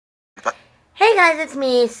guys, it's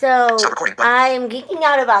me. So I'm geeking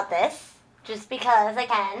out about this just because I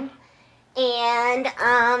can, and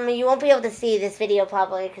you won't be able to see this video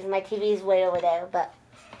probably because my TV is way over there, but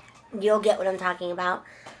you'll get what I'm talking about.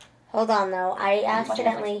 Hold on though, I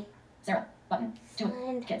accidentally Sarah button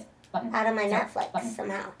signed kids button out of my Sarah, Netflix button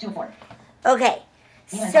somehow. 2 of 4. Okay,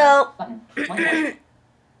 so Button 1 of 4.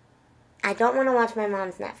 I don't want to watch my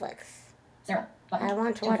mom's Netflix. Sarah button I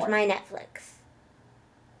want to 2 of watch 4. my Netflix.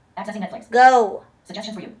 Accessing Netflix. Go.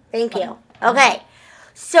 Suggestion for you. Thank Button. you. Okay,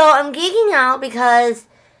 so I'm geeking out because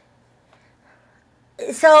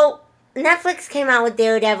Netflix came out with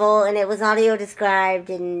Daredevil and it was audio described,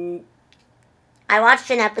 and I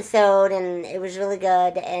watched an episode and it was really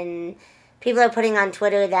good, and people are putting on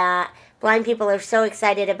Twitter that blind people are so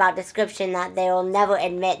excited about description that they will never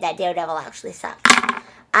admit that Daredevil actually sucks.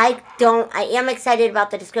 I am excited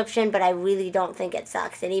about the description, but I really don't think it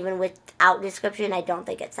sucks. And even without description, I don't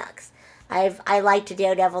think it sucks. I liked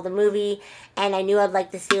Daredevil the movie, and I knew I'd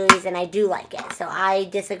like the series, and I do like it. So I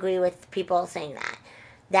disagree with people saying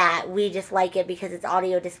that we just like it because it's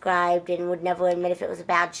audio described and would never admit if it was a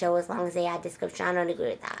bad show as long as they had description. I don't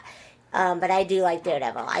agree with that. But I do like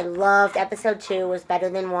Daredevil. I loved episode 2. It was better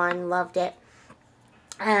than 1. Loved it.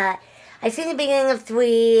 I've seen the beginning of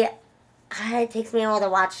 3. It takes me a while to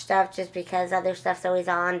watch stuff just because other stuff's always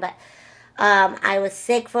on. But I was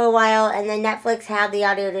sick for a while, and then Netflix had the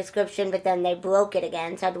audio description, but then they broke it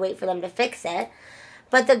again, so I had to wait for them to fix it.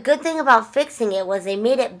 But the good thing about fixing it was they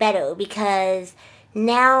made it better, because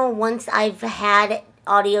now once I've had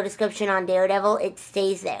audio description on Daredevil, it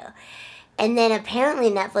stays there. And then apparently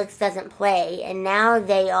Netflix doesn't play, and now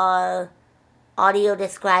they are audio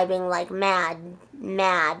describing like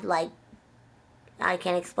mad, like, I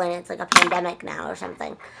can't explain it. It's like a pandemic now or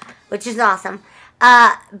something, which is awesome.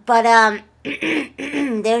 But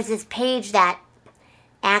there's this page that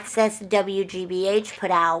Access WGBH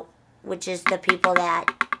put out, which is the people that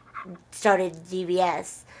started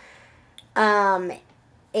DBS.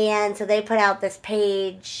 And so they put out this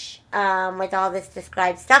page with all this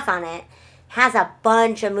described stuff on it. Has a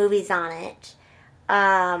bunch of movies on it.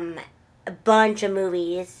 A bunch of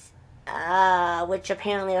movies, which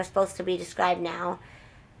apparently are supposed to be described now.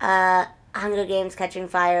 Hunger Games Catching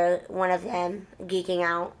Fire, one of them, geeking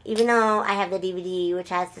out. Even though I have the DVD, which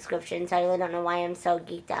has descriptions, I really don't know why I'm so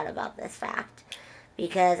geeked out about this fact.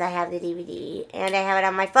 Because I have the DVD, and I have it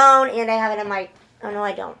on my phone, and I have it on my... Oh, no,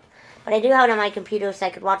 I don't. But I do have it on my computer, so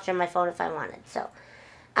I could watch it on my phone if I wanted. So,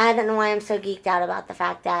 I don't know why I'm so geeked out about the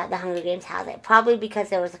fact that the Hunger Games has it. Probably because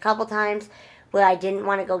there was a couple times where I didn't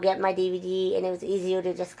want to go get my DVD, and it was easier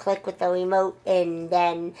to just click with the remote, and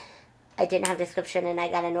then I didn't have description, and I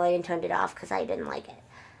got annoyed and turned it off because I didn't like it.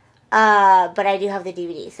 But I do have the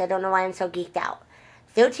DVD, so I don't know why I'm so geeked out.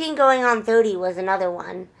 13 Going on 30 was another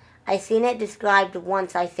one. I seen it described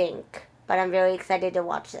once, I think, but I'm very excited to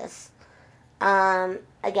watch this.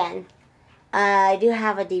 Again, I do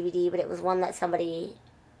have a DVD, but it was one that somebody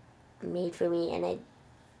made for me, and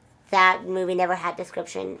that movie never had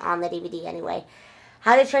description on the DVD anyway.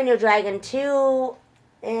 How to Train Your Dragon 2,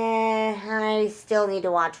 I still need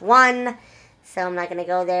to watch 1, so I'm not going to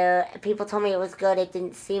go there. People told me it was good. It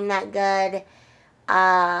didn't seem that good.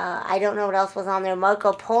 I don't know what else was on there.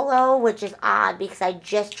 Marco Polo, which is odd because I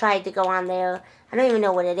just tried to go on there. I don't even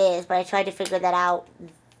know what it is, but I tried to figure that out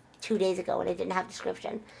 2 days ago and it didn't have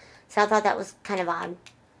description. So I thought that was kind of odd.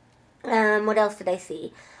 What else did I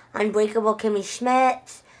see? Unbreakable Kimmy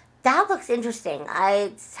Schmidt. That looks interesting.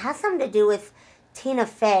 It has something to do with Tina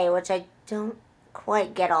Fey, which I don't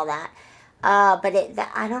quite get all that. But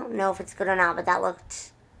I don't know if it's good or not, but that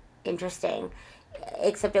looked interesting.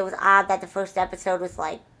 Except it was odd that the first episode was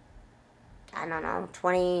like, I don't know,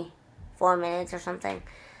 24 minutes or something.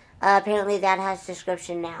 Apparently that has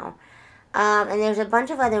description now. And there's a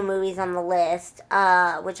bunch of other movies on the list,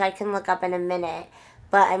 which I can look up in a minute.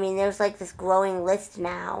 But, I mean, there's like this growing list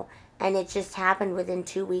now, and it just happened within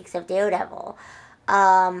 2 weeks of Daredevil.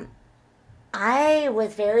 I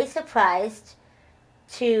was very surprised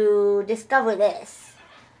to discover this.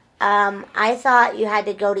 I thought you had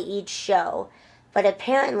to go to each show, but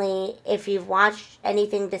apparently if you've watched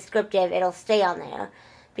anything descriptive, it'll stay on there.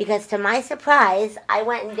 Because to my surprise, I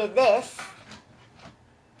went and did this.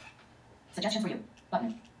 Suggestion for you.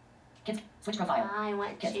 Button. Kids. Switch profile. I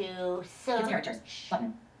went Kids. to Kids characters.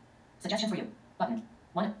 Button. Suggestion for you. Button.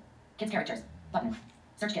 1. Kids characters. Button.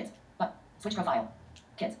 Search kids. Button. Switch profile.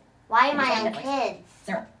 Kids. Why am I on Netflix. kids?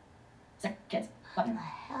 Sarah. Kids. Button.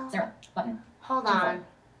 Sarah. Button. Hold on.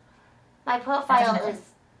 My profile is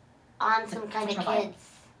on some kind of profile. kids.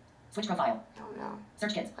 Switch profile. I don't know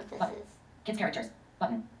Search kids. what this Button. is. Kids characters.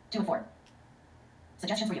 Button. 2 of 4.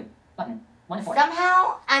 Suggestion for you. Button. 1 of 4.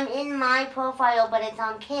 Somehow I'm in my profile, but it's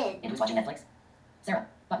on kids. It was watching Netflix. Sarah.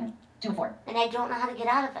 Button. 2 of 4. And I don't know how to get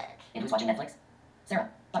out of it. It was watching Netflix. Sarah.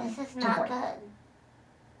 Button. This is 2 of not 4. good.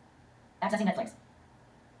 Accessing Netflix.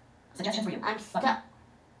 Suggestions for you. I'm Button. stuck.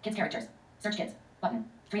 Kids characters. Search kids. Button.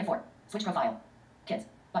 3 of 4. Switch profile. Kids.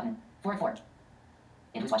 Button. 4 of 4.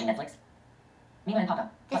 It was watching Netflix. Mima and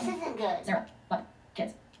Papa. This Button. isn't good. Sarah. Button.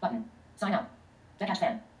 Kids. Button. Sign out. Deathhatch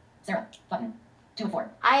fan. Sarah. Button. 2 of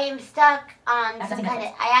 4. I am stuck on some Accessing kind of.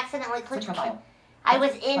 Netflix. I accidentally Switch clicked. profile. I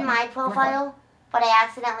was in Button. my 4 of 4. profile, but I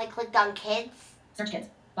accidentally clicked on kids. Search kids.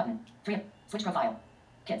 Button. 3 of. Switch profile.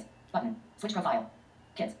 Kids. Button. Switch profile.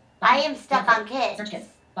 Kids. I Button. am stuck 4 of 4. on kids. Search kids.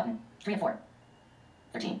 Button. 3 of 4.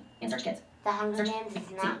 13. In search kids. The Hunger Search Games is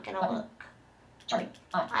C. not gonna Button. work. Charlie.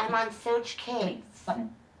 I. I'm on Search Delete. Kids.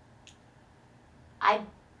 Button. I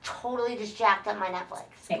totally just jacked up my Netflix.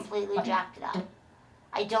 Space. Completely Button. jacked it up. Delete.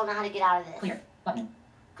 I don't know how to get out of this. Clear. Button.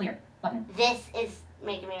 Clear. Button. This is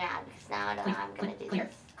making me mad because now I don't know Click. how I'm gonna Click. do Clear.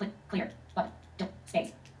 this. Click. Clear. Button.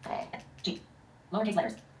 Space. Okay. G. Lowercase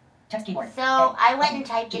letters. Text keyboard. So A. I went Button. and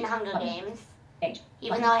typed in G. Hunger Button. Games, H.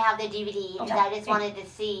 even Button. though I have the DVD, because I just H. wanted to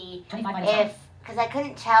see 25 items found. because I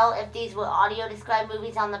couldn't tell if these were audio described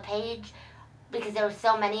movies on the page because there were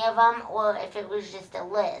so many of them, or if it was just a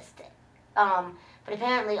list. But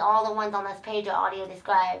apparently all the ones on this page are audio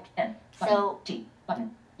described. N. Button. So T.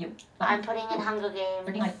 Button. U. I'm Button. putting in Hunger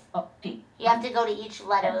 39. Games. Oh. P. You have to go to each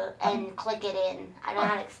letter Button. and click it in. I don't know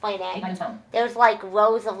how to explain 8 it. items found. There's like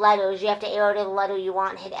rows of letters. You have to arrow to the letter you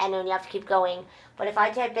want, hit enter, and you have to keep going. But if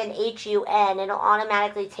I type in HUN, it'll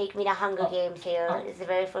automatically take me to Hunger Games here. It's the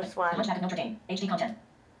very first The one. Hunchback of Notre Dame. HD content.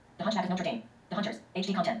 The Hunchback of Notre Dame. The Hunters.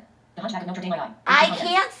 HD content. The Hunchback of Notre Dame. I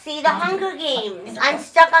can't see the Hunger Games. I'm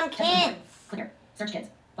stuck on kids. Clear. Search kids.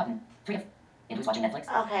 Button. 3 of. It was watching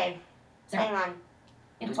Netflix. Okay, Sarah. hang on.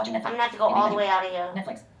 It was watching Netflix. I'm gonna have to go all the way out of here.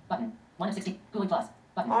 Netflix. Button. 1 of 60. Hulu Plus.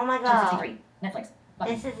 Button. Oh my God. 263. Netflix.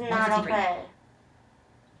 Button. This is 1 of not 63. okay.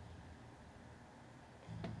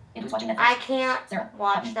 It was watching Netflix. I can't Sarah.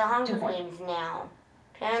 watch Button. the Hunger 2 of 4. Games now.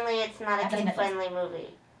 Apparently it's not a Accessing Netflix. kid-friendly movie.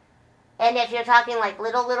 And if you're talking like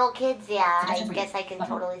little kids, yeah, I Suggestions for you. guess I can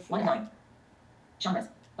Button. totally see 1 of that. 9. Genres.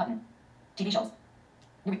 Button. TV shows.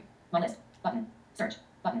 New. My list. Button. Search.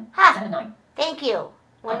 Button. Ha! 7 of 9. Thank you.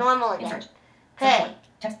 We're Button. normal In again. search. Okay,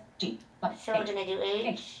 Text. G. Button. so we're H. gonna do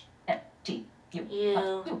H, N. T. U.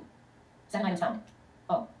 U. U. 7 items found.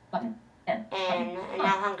 O. Button. N. and now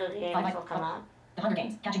Hunger Games will come up. The Hunger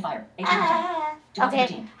Games. Catching Fire. HD content. Ah, okay,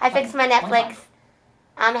 2013. I fixed my Button. Netflix.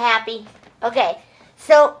 I'm happy. Okay,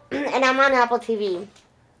 so, and I'm on Apple TV.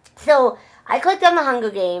 So, I clicked on the Hunger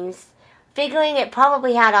Games, figuring it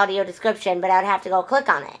probably had audio description, but I'd have to go click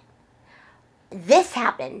on it. This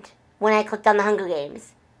happened when I clicked on the Hunger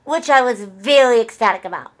Games, which I was very ecstatic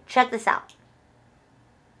about. Check this out.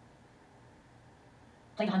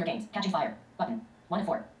 Play the Hunger Games. Catching Fire. Button. 1 of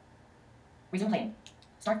 4. Resume playing.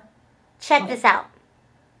 Start. Check this out.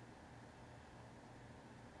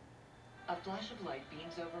 A flash of light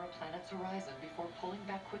beams over a planet's horizon before pulling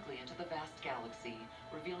back quickly into the vast galaxy,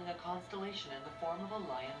 revealing a constellation in the form of a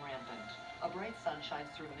lion rampant. A bright sun shines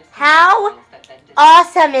through misty How clouds that then disappear.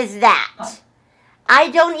 awesome is that? I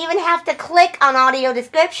don't even have to click on audio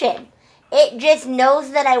description. It just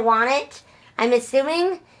knows that I want it. I'm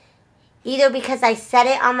assuming either because I set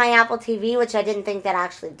it on my Apple TV, which I didn't think that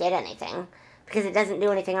actually did anything, because it doesn't do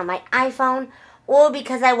anything on my iPhone, or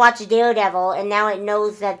because I watched Daredevil and now it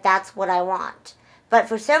knows that that's what I want. But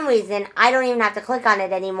for some reason, I don't even have to click on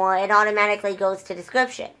it anymore. It automatically goes to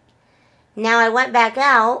description. Now I went back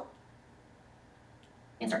out,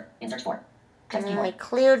 Insert. In search 4. and Text then I keyboard.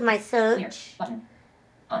 cleared my Clear. search, Button.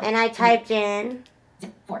 On. and I typed in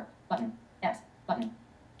Zip. 4. Button. X. Button.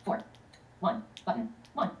 4. 1. Button.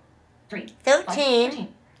 1. 3. 5. 13, 13. 10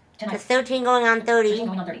 because items. 13 going on 13 30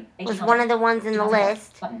 going on 30. HD was content. one of the ones in the 2004.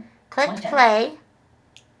 list. Button. Clicked 1 of 10. play,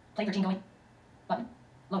 Play 13 going. Button.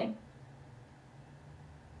 Loading.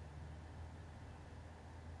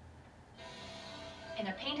 In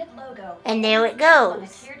a painted logo, and there it on a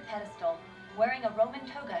goes. tiered pedestal, wearing a Roman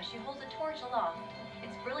toga, she holds a torch aloft.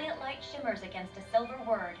 Its brilliant light shimmers against a silver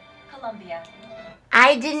word, Columbia.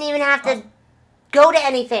 I didn't even have to go to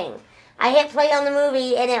anything. I hit play on the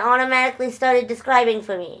movie and it automatically started describing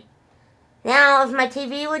for me. Now, if my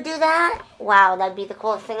TV would do that, wow, that'd be the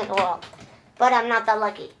coolest thing in the world. But I'm not that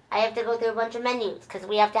lucky. I have to go through a bunch of menus because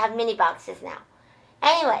we have to have mini boxes now.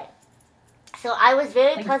 Anyway, so I was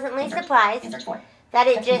very pleasantly surprised Insert 4. that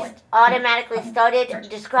it just automatically started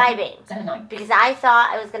describing. 7 of 9. Because I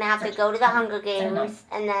thought I was going to have to go to the Hunger Games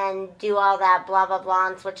and then do all that blah, blah, blah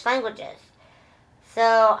and switch languages.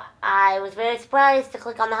 So I was very surprised to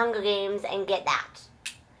click on the Hunger Games and get that.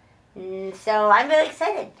 So I'm very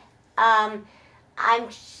excited.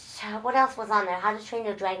 What else was on there? How to Train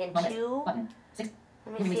Your Dragon 2? Button. 6.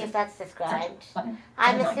 Let me see if that's described. Search. Button.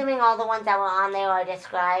 I'm 7 zone. assuming all the ones that were on there are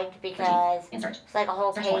described because In search. it's like a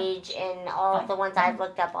whole Search for. page and all of the ones I've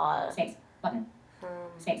looked up are. Space. Button. Um,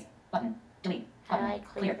 Space. Button. Delete. How do Button.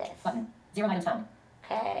 I clear this? Button. 0 items found.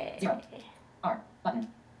 okay. 0. R. Button.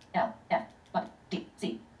 L. F. Button. D.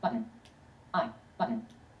 C. Button. I. Button.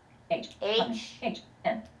 H. Button. H. H.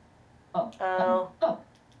 N. O. O. Button. O.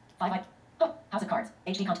 5 I. O. House of Cards.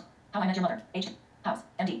 HD content. How I Met Your Mother. HD. House.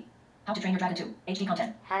 MD. How to Train Your Dragon 2. HD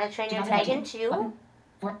content. How to Train Your Dragon 2? Button.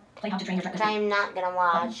 4. Play How to Train Your Dragon Which 2. I'm not gonna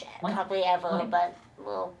watch One. probably ever, Loading. but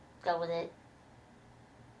we'll go with it.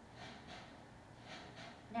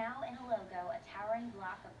 Now in a logo, a towering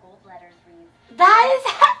block of gold letters reads, That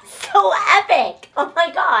is so epic! Oh my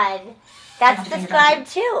god. That's described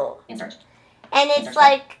too. In search. And it's Search.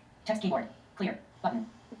 like Text keyboard. Clear. Button.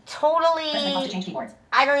 Press and pause to totally. change keyboards.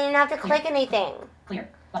 I don't even have to click anything. Clear.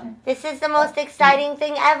 Button. This is the most exciting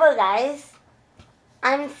thing ever, guys.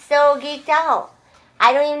 I'm so geeked out.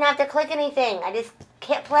 I don't even have to click anything. I just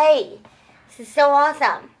hit play. This is so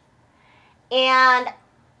awesome. And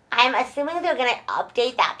I'm assuming they're going to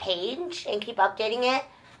update that page and keep updating it,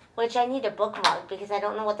 which I need to bookmark because I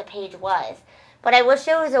don't know what the page was. But I wish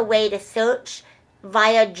there was a way to search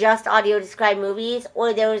via just audio described movies,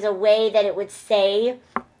 or there was a way that it would say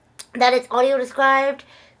that it's audio described.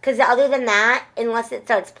 Because other than that, unless it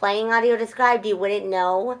starts playing audio described, you wouldn't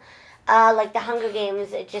know. Like the Hunger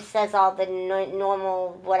Games, it just says all the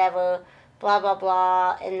normal whatever, blah, blah,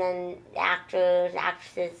 blah, and then actors,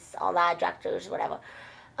 actresses, all that, directors, whatever.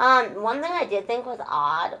 One thing I did think was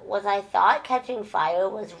odd was I thought Catching Fire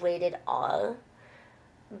was rated R,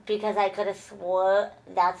 because I could have swore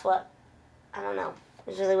that's what, I don't know. It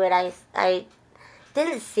was really weird. I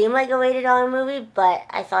didn't seem like a rated R movie, but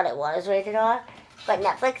I thought it was rated R. But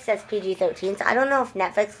Netflix says PG-13, so I don't know if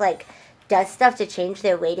Netflix, like, does stuff to change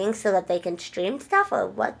their ratings so that they can stream stuff or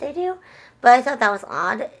what they do. But I thought that was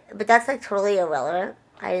odd. But that's, like, totally irrelevant.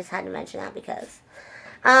 I just had to mention that because.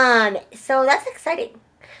 So that's exciting.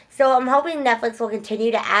 So I'm hoping Netflix will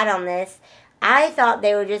continue to add on this. I thought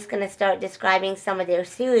they were just going to start describing some of their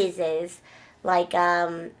series, like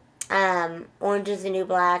Orange is the New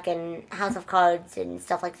Black and House of Cards and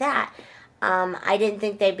stuff like that. I didn't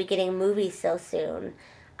think they'd be getting movies so soon.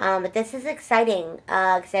 But this is exciting,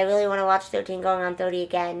 because I really want to watch 13 Going on 30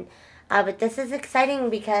 again. But this is exciting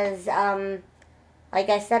because, like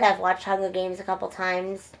I said, I've watched Hunger Games a couple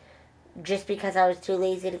times just because I was too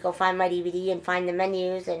lazy to go find my DVD and find the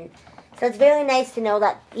menus. And so it's very nice to know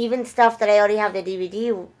that even stuff that I already have the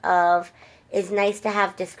DVD of is nice to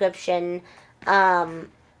have description.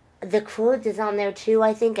 The Croods is on there too,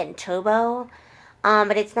 I think, and Turbo.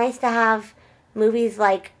 But it's nice to have movies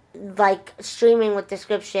like streaming with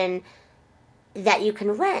description that you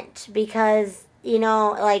can rent, because, you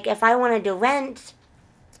know, like if I wanted to rent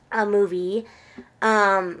a movie,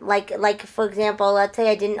 like for example, let's say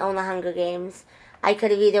I didn't own The Hunger Games, I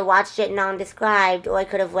could have either watched it non-described or I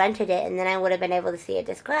could have rented it and then I would have been able to see it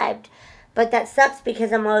described. But that sucks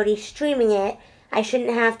because I'm already streaming it. I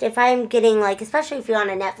shouldn't have to, if I'm getting, like, especially if you're on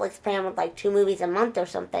a Netflix plan with like 2 movies a month or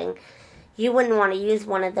something, you wouldn't want to use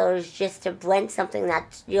one of those just to rent something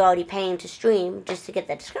that you're already paying to stream just to get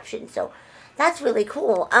the description. So that's really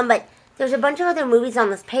cool. But there's a bunch of other movies on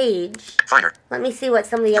this page. Finder. Let me see what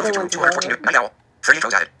some of the other ones were. 214 Night Owl. 38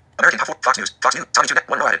 shows added. American Top 4, Fox News, Tommy 2 Net,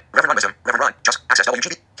 1 no added. Reverend Run Wisdom, Reverend Run, Just Access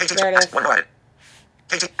WGB, KT, There it Access is. 1 no added.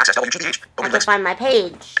 KT, Access WGBH, I open have to links. find my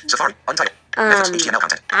page. Safari, Untitled. Netflix HTML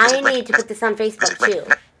content. I Visit link, need to net- put this on Facebook visit link, too,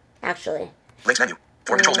 net- actually. Links menu.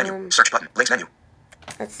 For controls menu. Search button. Links menu.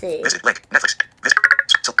 Let's see. Visit link. Netflix. Visit.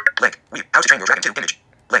 Link. How to Train Your Dragon 2 image.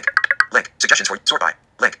 Link. Link. Suggestions for sort by.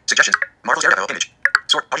 Link. Suggestions. Marvel's Daredevil image.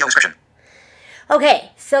 Sort audio description.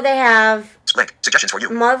 Okay, so they have Link. Suggestions for you.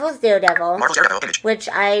 Marvel's Daredevil, Marvel's Daredevil image. which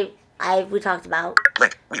we talked about.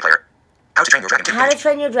 Link. Wii Player. How to Train Your Dragon 2 How to image.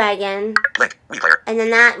 Train Your Dragon, Link. Wii Player. and then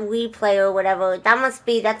that Wii Play or whatever, that must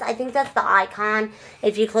be, I think that's the icon.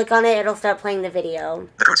 If you click on it, it'll start playing the video.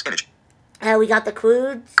 The Croods image. We got the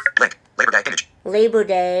Croods, Link. Labor Day image. Labor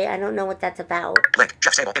Day, I don't know what that's about. Link.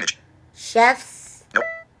 Chef's Table image. Chef's Nope.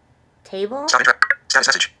 Table? Stop and track. Status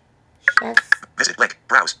message. Chef's, Visit link.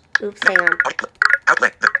 Browse. oops, hang on.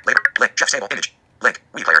 Outlink. The labor. Link. Chef's Table image. Link.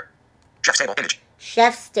 Wii Player. Chef's Table image.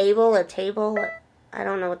 Chef's Stable or Table? I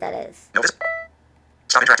don't know what that is. No visit.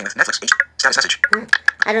 Stop interacting with Netflix. Status message.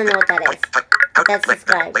 I don't know what that is. That's Link. The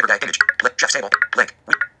described. Labor Day image. Link. Chef's Table. Link.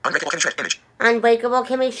 Unbreakable Kimmy Schmidt image. Unbreakable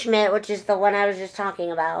Kimmy Schmidt, which is the one I was just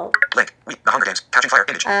talking about. Link. The Hunger Games. Catching Fire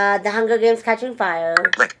image. The Hunger Games Catching Fire.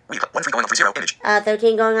 Link. 1 free going on 30 image. image.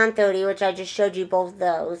 13 going on 30, which I just showed you both of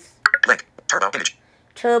those. Link. Turbo image.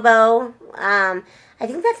 Turbo. I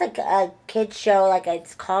think that's like a kid's show, like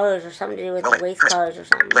it's cars or something to do with Roll it. race Crisp. cars or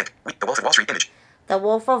something. Link. The Wolf of Wall Street image. The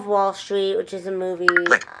Wolf of Wall Street, which is a movie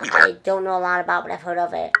Link. I don't know a lot about, but I've heard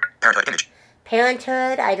of it. Parenthood image.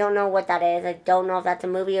 Parenthood, I don't know what that is. I don't know if that's a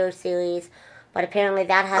movie or a series, but apparently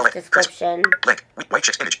that has Roll it. description. Link. White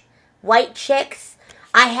Chicks image. White Chicks,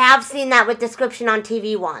 I have seen that with description on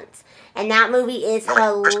TV once, and that movie is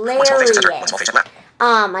Roll it. Crisp. One small face to center. One small face to left.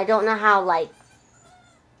 I don't know how, like,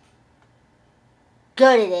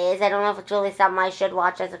 good it is. I don't know if it's really something I should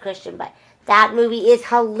watch as a Christian, but that movie is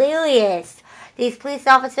hilarious. These police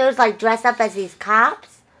officers, like, dress up as these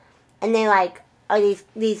cops, and they, like, are these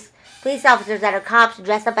police officers that are cops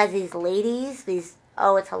dress up as these ladies.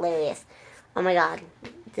 It's hilarious. Oh, my God.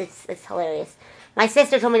 It's hilarious. My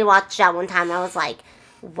sister told me to watch that one time. I was like,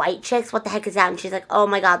 White Chicks? What the heck is that? And she's like, oh,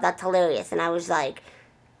 my God, that's hilarious. And I was like,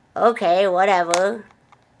 okay, whatever.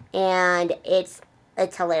 And it's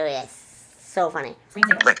hilarious. So funny.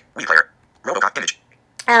 Link. Wii player. RoboCop image.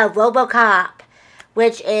 RoboCop,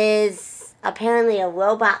 which is apparently a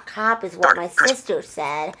robot cop, is what my sister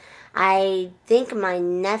said. I think my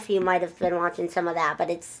nephew might have been watching some of that, but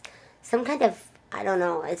it's some kind of, I don't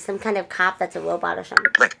know, it's some kind of cop that's a robot or something.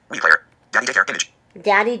 Link. Wii player. Daddy Daycare image.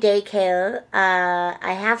 Daddy Daycare,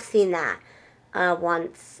 I have seen that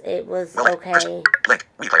once. It was Roll it. okay. Crisp. Link.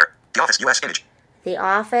 Wii player. The Office US image. The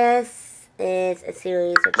Office is a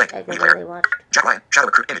series which Link. I've Wii never really player. watched. Jack Ryan. Shadow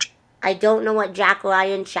Recruit image. I don't know what Jack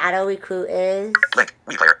Ryan Shadow Recruit is. Link.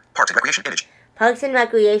 Wii player. Parks and Recreation image. Parks and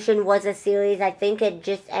Recreation was a series. I think it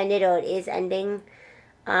just ended or it is ending.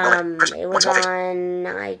 It was on,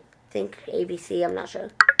 I think, ABC. I'm not sure.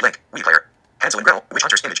 Link. Wii player. Hansel and Gretel. Witch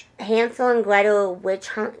Hunters image. Hansel and Gretel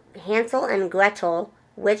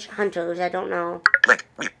Witch Hunters. I don't know. Link.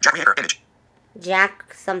 Jack Yeager image.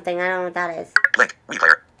 Jack something. I don't know what that is. Link. Wii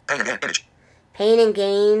player. Pain and Gain image. Pain and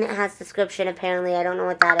Gain has description apparently. I don't know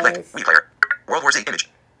what that Link. is. Wii player. World War Z image.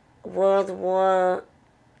 World War.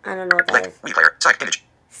 I don't know what that Link. is. Wii player. Psych image.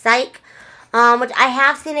 Psych. Which I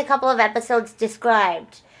have seen a couple of episodes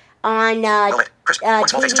described on Roll it. Crisp. One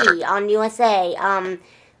small face to center. TV on USA.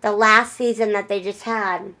 The last season that they just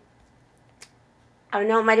had. I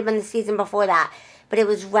know it might have been the season before that, but it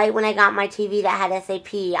was right when I got my TV that had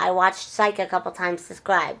SAP. I watched Psych a couple times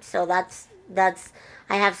described, so that's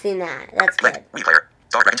I have seen that. That's good. Link. Wii player.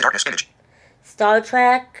 Star Trek Into Darkness image. Star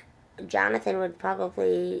Trek. Jonathan would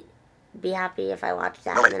probably be happy if I watched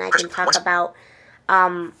that, and then I can talk about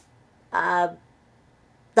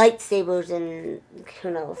lightsabers and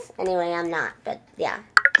who knows. Anyway, I'm not, but yeah.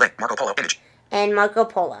 Link. Marco Polo image. And Marco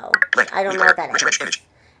Polo. Link. I don't Wii know what player. that Richie is. Rich image.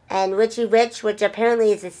 And Richie Rich, which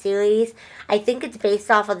apparently is a series. I think it's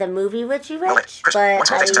based off of the movie Richie Roll it. Rich, Crisp. One but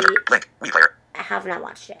small face to center. Link. Wii player. I have not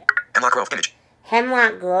watched it. Hemlock Grove image.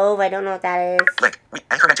 Hemlock Grove, I don't know what that is. Link.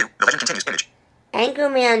 Anchorman 2. The Legend Continues image.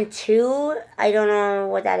 Anchorman 2, I don't know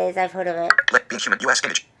what that is. I've heard of it. Link. Being Human US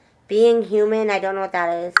image. Being Human, I don't know what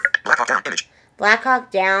that is. Black Hawk Down image. Black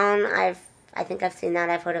Hawk Down, I think I've seen that.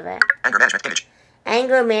 I've heard of it. Anger Management image.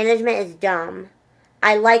 Anger Management is dumb.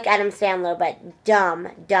 I like Adam Sandler, but dumb.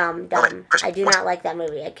 Chris, I do what? not like that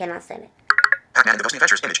movie. I cannot stand it. Pac-Man and the Ghostly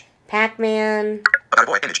Adventures image. Pac-Man, About a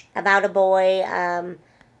Boy image. About a Boy,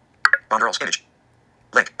 Bond Girls image.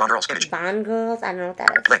 Link. Bond Girls image. Bond Girls, I don't know what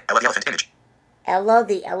that is. Link. Ella the Elephant image. Ella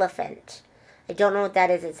the Elephant. I don't know what that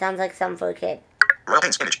is. It sounds like something for a kid. Royal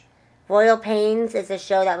Pains image. Royal Pains is a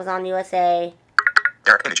show that was on USA.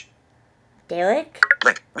 Derek image. Derek?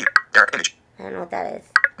 Link. Derek image. I don't know what that is.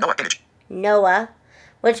 Noah image. Noah,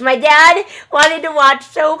 which my dad wanted to watch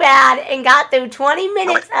so bad and got through 20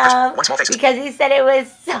 minutes of One small face. because he said it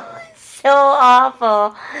was so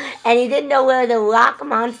awful. And he didn't know where the rock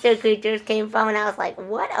monster creatures came from. And I was like,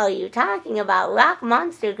 what are you talking about? Rock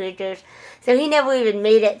monster creatures? So he never even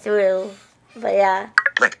made it through. But yeah.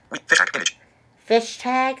 Link. Fish Hack image. Fish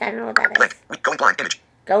Tag? I don't know what that is. Link. Going Blind image.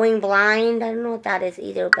 Going Blind? I don't know what that is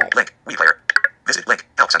either. But Link. Player. Visit Link.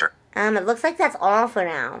 Help Center. it looks like that's all for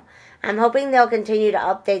now. I'm hoping they'll continue to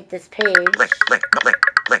update this page. Link.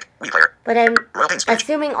 Player. But I'm Royal Pains image.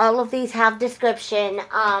 assuming all of these have description,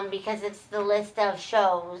 because it's the list of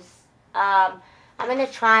shows. I'm gonna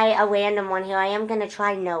try a random one here. I am gonna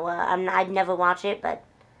try Noah. I'd never watch it, but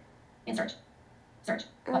Insert. Search.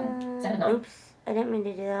 Button. 7 of 9. oops, I didn't mean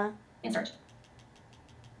to do that. Insert.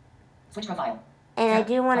 Switch profile. And I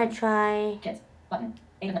do want to try Kids. Button.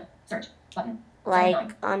 8 of 9. Search. Button.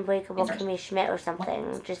 like Unbreakable Insert. Kimmy Schmidt or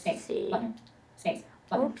something, just to Space. see. Button. Space.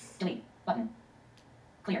 Button. Oops. Delete. Button.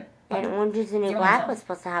 Clear. And Button. Orange is the New 0 Black cells. was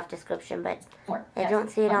supposed to have description, but 4. I F. don't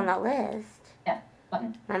see it on Button. that list. F.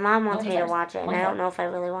 Button. My mom wants Load me to letters. watch it, and One I more. don't know if I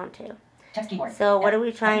really want to. Text keyboard. So what F, are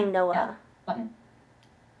we trying, button, Noah? L, button.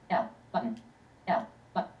 L, button. L,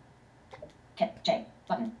 button. K, J,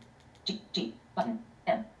 button. G, G, button.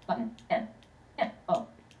 M, button. N, N, O.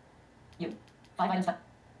 U. 5 items.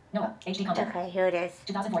 Noah. HD content. Okay, here it is.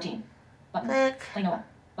 2014. Button. Click. Play Noah.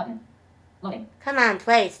 Button. Loading. Come on,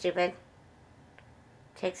 play, stupid.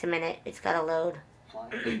 Takes a minute. It's gotta load.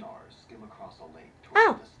 Flying stars skim across a lake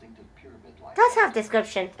Oh. toward a distinctive pyramid-like. Does have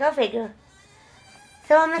description. Go figure.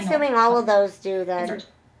 So I'm assuming all of those do then. Insert.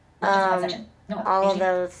 Justify Um, section. Noah. all of HD.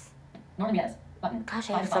 those. Northern Viennas. Button. Gosh,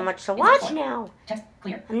 I 5 have of so 5. much to Insert watch 4. now. Text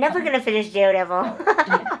clear. I'm never Button. gonna finish Daredevil. No.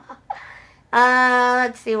 Deleted.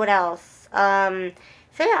 Let's see what else.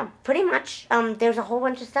 So yeah, pretty much. There's a whole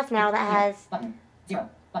bunch of stuff now that has Button. 0.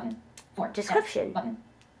 Button. 4. description. F, button.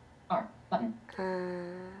 R. Button.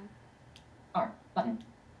 R. Button.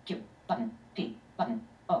 Q. Button. P. Button.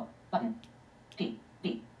 O. Button. P.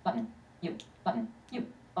 B. Button. U. Button. U.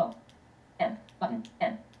 O. N. Button.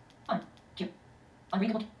 N. Un. Q.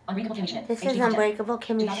 Unreadable Kimmy Schmidt. This HD is content. Unbreakable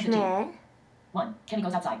Kimmy 2015. Schmidt. 1. Kimmy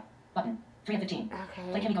goes outside. Button. 3 of 15. Play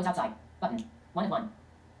Okay. Kimmy goes outside. Button. 1 of 1.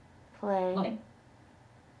 Play. Loading.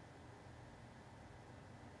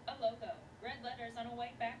 A logo, red letters on a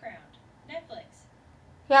white background. Netflix.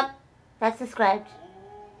 Yep, that's described.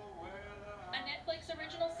 A Netflix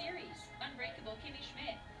original series, Unbreakable Kimmy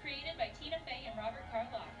Schmidt, created by Tina Fey and Robert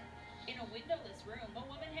Carlock. In a windowless room, a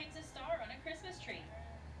woman hangs a star on a Christmas tree.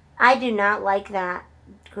 I do not like that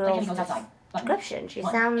Play girl's Kimmy goes outside. Button. description. She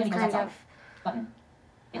 1. sounds Kimmy goes kind outside. of, Button.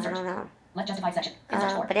 I Insert. don't know. Left justified section.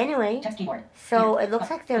 Insert 4. But anyway, Text keyboard. so Clear. it looks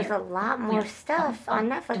Button. like there's Clear. a lot more Clear. stuff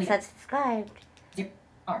Button. on Netflix Delete. that's described. 0.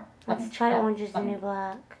 R. Let's Button. try L. Orange is the Button. New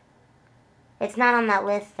Black. It's not on that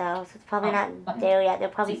list though, so it's probably R. not Button. there yet. They're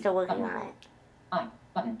probably C. still working Button. on it. I.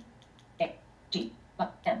 Button. A. G.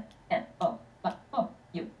 Button. M. N. O. Button. O.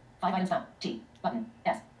 U. 5 items found. T. Button.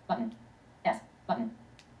 S. Button. S. Button.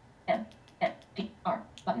 M. N. P. R.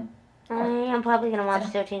 Button. I'm probably gonna watch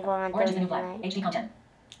 13 going on Orange is the Thursday New Black. tonight. HD content.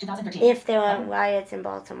 2013. If there are Button. riots in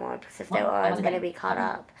Baltimore, because if there 1. are, I I'm wasn't gonna ready. be caught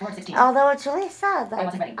Button. up. 4 of 16. Although it's really sad, I like,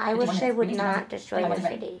 wasn't ready. I 51 wish they minutes. would Release not sequence. destroy I the wasn't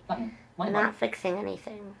ready. city. Button. 1 They're of 1. not fixing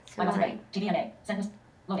anything. It's I wasn't ready. annoying. TVMA. Sentence.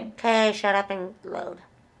 Loading. Okay, shut up and load.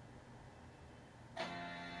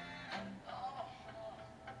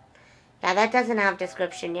 Yeah, that doesn't have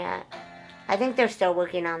description yet. I think they're still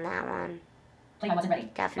working on that one. Play I wasn't ready.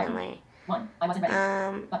 Definitely. 1. I wasn't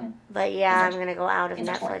ready. Button. But yeah, I'm Insert. gonna go out of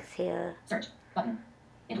Insert 4. Netflix here. Search. Button.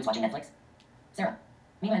 In who's watching Netflix? Sarah.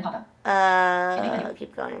 Mima and Papa.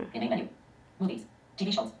 Keep going. In main menu. Movies.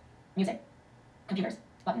 TV shows. Music. Computers.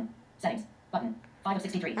 Button. Settings. Button. 5 of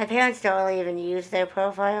 63. My parents don't really even use their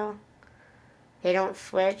profile. They don't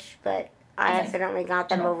switch, but I Okay. accidentally got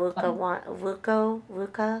them a General. Ruka Button.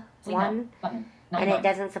 Ruka Sleep 1, now. Button. 9 and it one.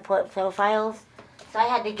 doesn't support profiles. So I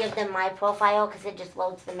had to give them my profile because it just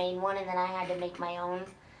loads the main one, and then I had to make my own.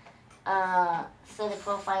 So the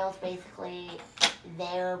profile's basically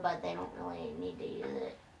there, but they don't really need to use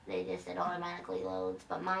it. It automatically loads.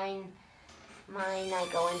 But mine I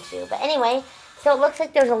go into. But anyway, so it looks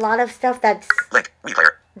like there's a lot of stuff that's Link. Wii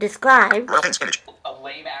player. described. Royal Pains image. A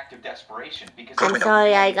lame act of desperation because I'm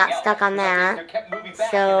sorry I got stuck on that.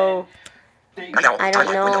 So I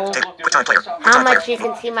don't know QuickTime player. how much you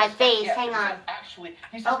can see my face. Hang on. Actually,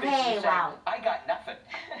 he's Okay, basically saying, wow. I got nothing.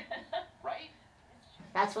 Right?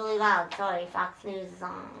 That's really loud. Sorry, Fox News is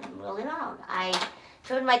on really loud. I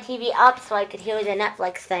turned my TV up so I could hear the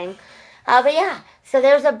Netflix thing. But yeah, so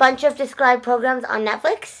there's a bunch of described programs on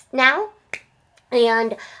Netflix now.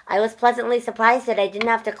 And I was pleasantly surprised that I didn't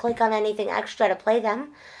have to click on anything extra to play them.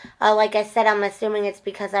 Like I said, I'm assuming it's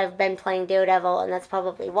because I've been playing Daredevil, and that's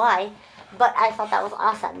probably why. But I thought that was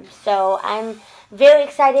awesome. So I'm very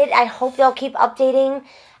excited. I hope they'll keep updating.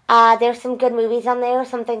 There's some good movies on there,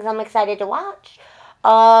 some things I'm excited to watch.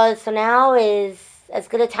 So now is as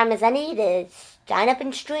good a time as any to sign up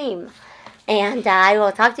and stream. And I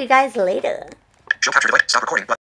will talk to you guys later. Show capture delay. Stop recording. Button.